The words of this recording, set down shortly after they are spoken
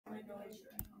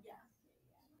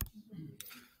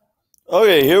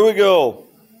Okay, here we go.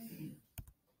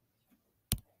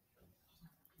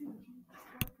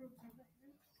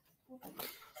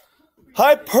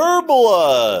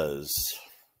 Hyperbolas.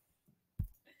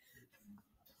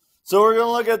 So we're going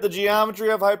to look at the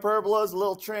geometry of hyperbolas,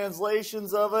 little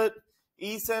translations of it.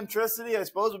 Eccentricity, I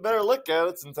suppose we better look at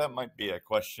it since that might be a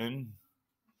question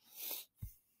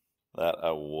that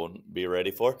I wouldn't be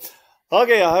ready for.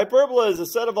 Okay, a hyperbola is a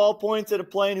set of all points in a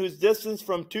plane whose distance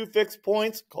from two fixed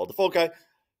points, called the foci,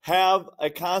 have a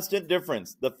constant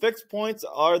difference. The fixed points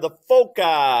are the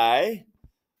foci.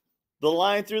 The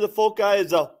line through the foci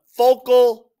is a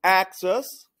focal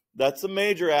axis. That's the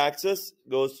major axis,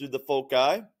 goes through the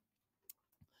foci.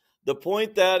 The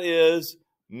point that is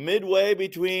midway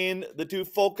between the two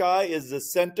foci is the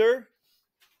center.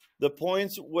 The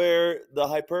points where the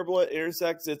hyperbola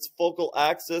intersects its focal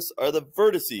axis are the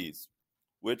vertices,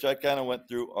 which I kind of went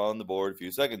through on the board a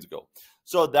few seconds ago.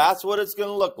 So that's what it's going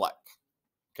to look like.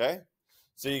 Okay?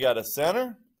 So you got a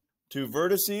center, two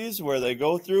vertices where they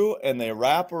go through and they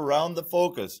wrap around the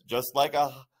focus, just like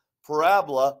a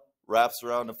parabola wraps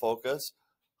around the focus.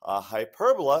 A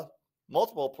hyperbola,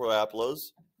 multiple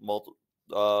parabolas,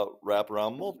 wrap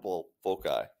around multiple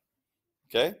foci.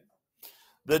 Okay?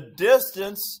 The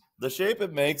distance, the shape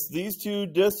it makes, these two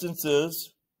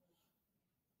distances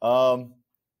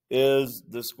is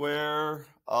the square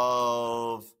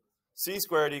of c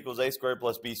squared equals a squared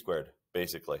plus b squared,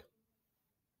 basically.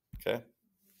 Okay?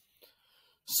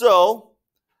 So,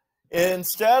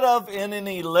 instead of in an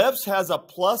ellipse has a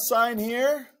plus sign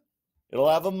here, it'll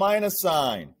have a minus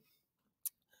sign.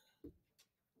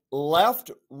 Left,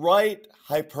 right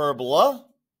hyperbola,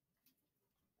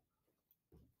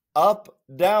 up,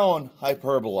 down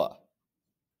hyperbola.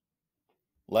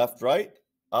 Left, right,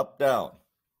 up, down.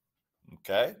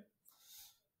 Okay?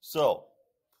 So,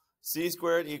 c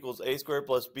squared equals a squared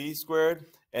plus b squared,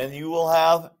 and you will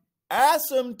have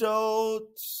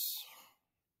asymptotes.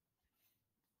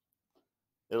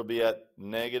 It'll be at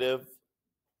negative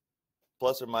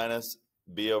plus or minus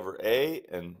b over a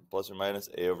and plus or minus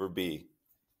a over b.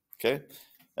 Okay?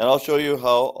 And I'll show you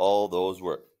how all those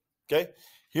work. Okay?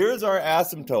 Here's our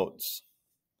asymptotes,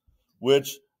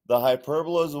 which the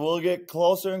hyperbolas will get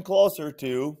closer and closer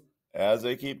to as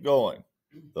they keep going.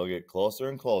 They'll get closer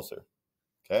and closer.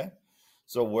 Okay?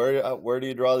 So where do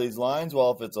you draw these lines?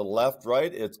 Well, if it's a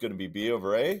left-right, it's going to be b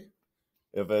over a.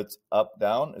 If it's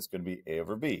up-down, it's going to be a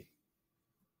over b.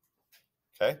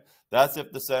 Okay? That's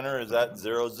if the center is at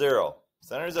 0, 0.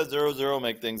 Centers at 0, 0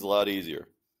 make things a lot easier.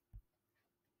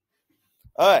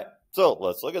 All right, so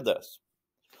let's look at this.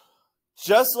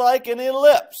 Just like an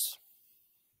ellipse,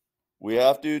 we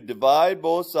have to divide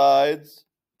both sides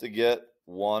to get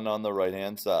 1 on the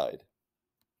right-hand side.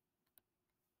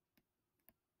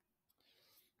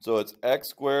 So it's x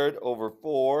squared over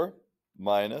 4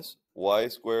 minus y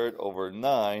squared over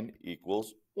 9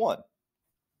 equals 1.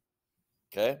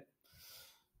 Okay?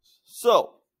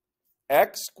 So,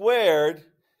 x squared,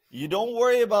 you don't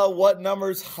worry about what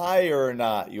number's higher or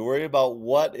not. You worry about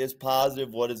what is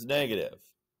positive, what is negative.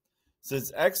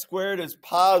 Since x squared is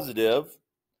positive,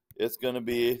 it's going to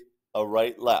be a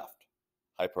right-left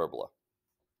hyperbola.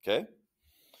 Okay?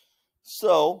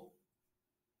 So,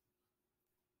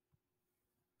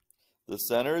 the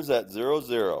center is at 0,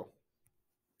 0.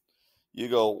 You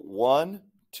go 1,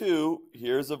 2,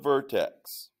 here's a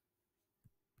vertex.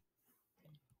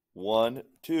 1,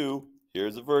 2,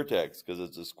 here's a vertex because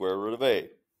it's the square root of a.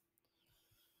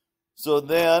 So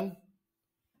then,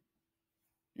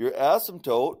 your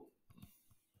asymptote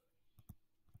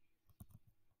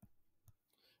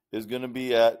is going to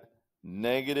be at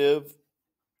negative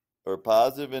or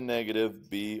positive and negative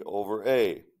b over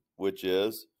a, which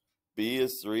is b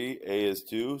is 3, a is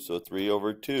 2, so 3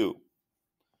 over 2.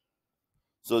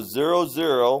 So 0,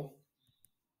 0,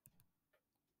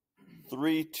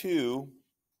 3, 2,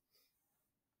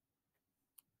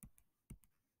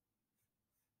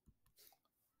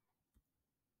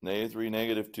 negative 3,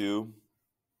 negative 2,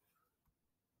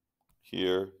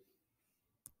 here,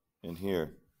 and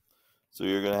here. So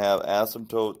you're going to have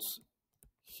asymptotes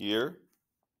here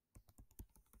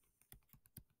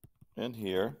and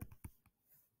here.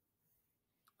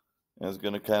 And it's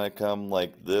going to kind of come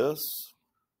like this,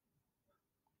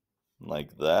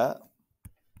 like that,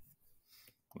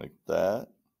 like that,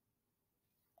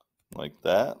 like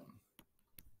that.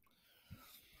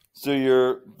 So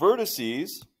your vertices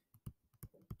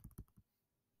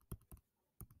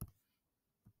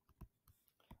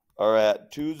are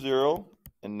at 2, 0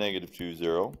 and negative 2,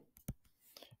 0.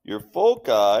 Your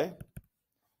foci,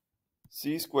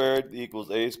 c squared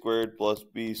equals a squared plus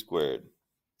b squared.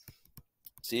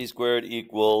 c squared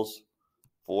equals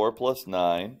 4 plus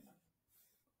 9.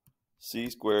 C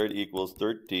squared equals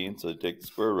 13, so take the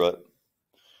square root.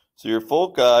 So your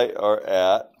foci are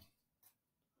at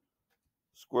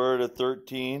square root of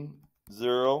 13,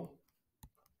 0,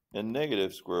 and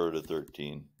negative square root of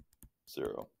 13,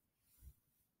 0.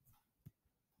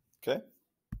 Okay?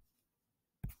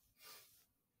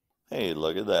 Hey,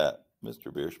 look at that.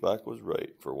 Mr. Bierschbach was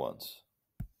right for once.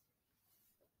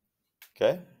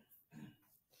 Okay?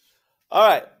 All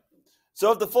right.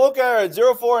 So if the foci are at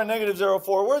 0, 4 and negative 0,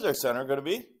 4, where's our center going to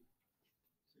be?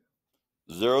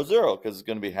 0, 0, because it's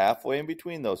going to be halfway in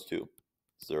between those two.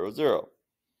 0, 0.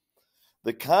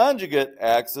 The conjugate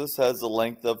axis has the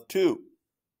length of 2.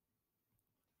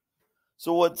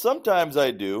 So what sometimes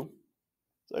I do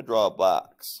is I draw a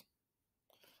box.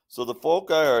 So the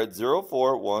foci are at 0,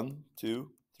 4, 1,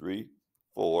 2, 3,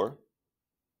 4.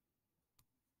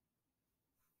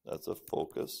 That's a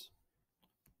focus.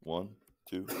 1,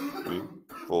 2, 3,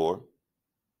 4.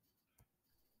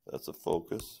 That's a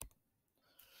focus.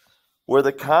 Where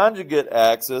the conjugate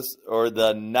axis, or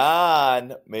the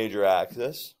non-major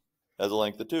axis, has a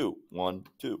length of 2. 1,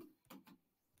 2.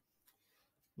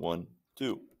 1,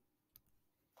 2.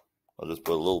 I'll just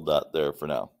put a little dot there for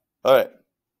now. All right.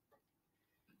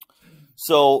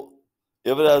 So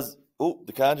if it has,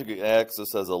 the conjugate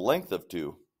axis has a length of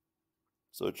 2.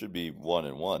 So it should be 1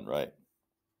 and 1, right?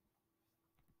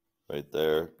 Right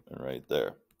there and right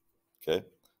there. Okay.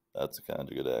 That's the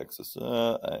conjugate axis.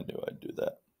 I knew I'd do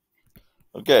that.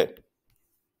 Okay.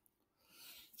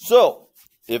 So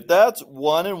if that's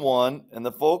 1 and 1, and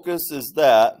the focus is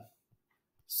that,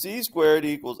 c squared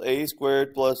equals a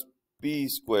squared plus b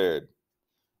squared.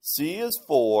 C is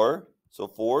 4, so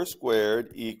 4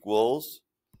 squared equals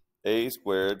a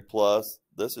squared plus,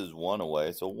 this is 1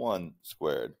 away, so 1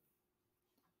 squared.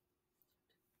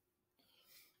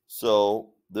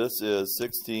 So this is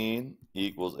 16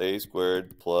 equals a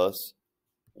squared plus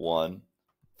 1.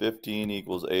 15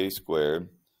 equals a squared.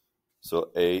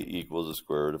 So a equals the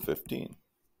square root of 15,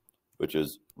 which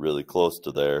is really close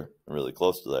to there and really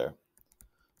close to there.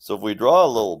 So if we draw a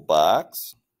little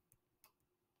box,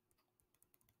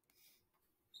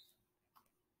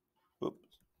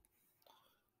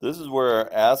 this is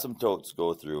where our asymptotes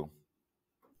go through.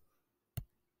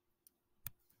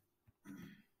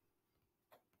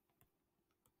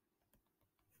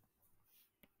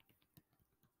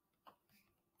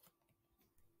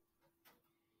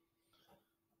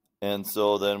 And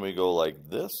so then we go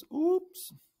like this.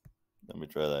 Oops. Let me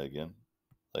try that again.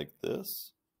 Like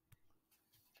this.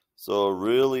 So a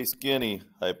really skinny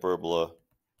hyperbola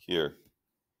here.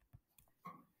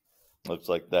 Looks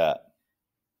like that.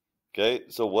 Okay,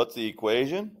 so what's the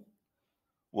equation?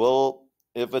 Well,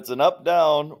 if it's an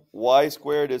up-down, y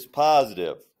squared is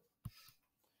positive.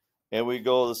 And we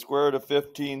go the square root of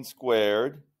 15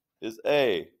 squared is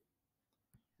a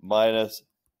minus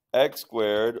x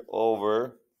squared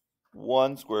over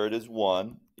 1 squared is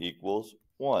 1 equals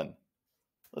 1.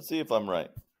 Let's see if I'm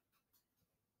right.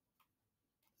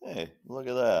 Hey, look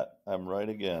at that. I'm right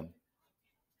again.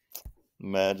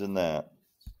 Imagine that.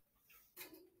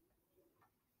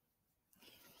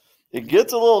 It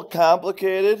gets a little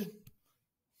complicated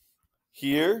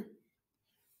here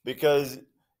because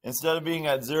instead of being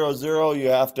at 0, 0, you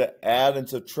have to add and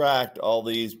subtract all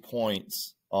these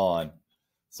points on.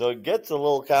 So it gets a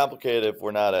little complicated if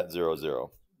we're not at 0,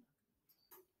 0.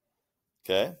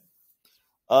 Okay.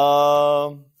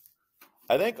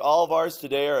 I think all of ours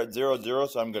today are at 0, 0,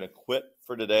 so I'm going to quit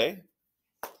for today.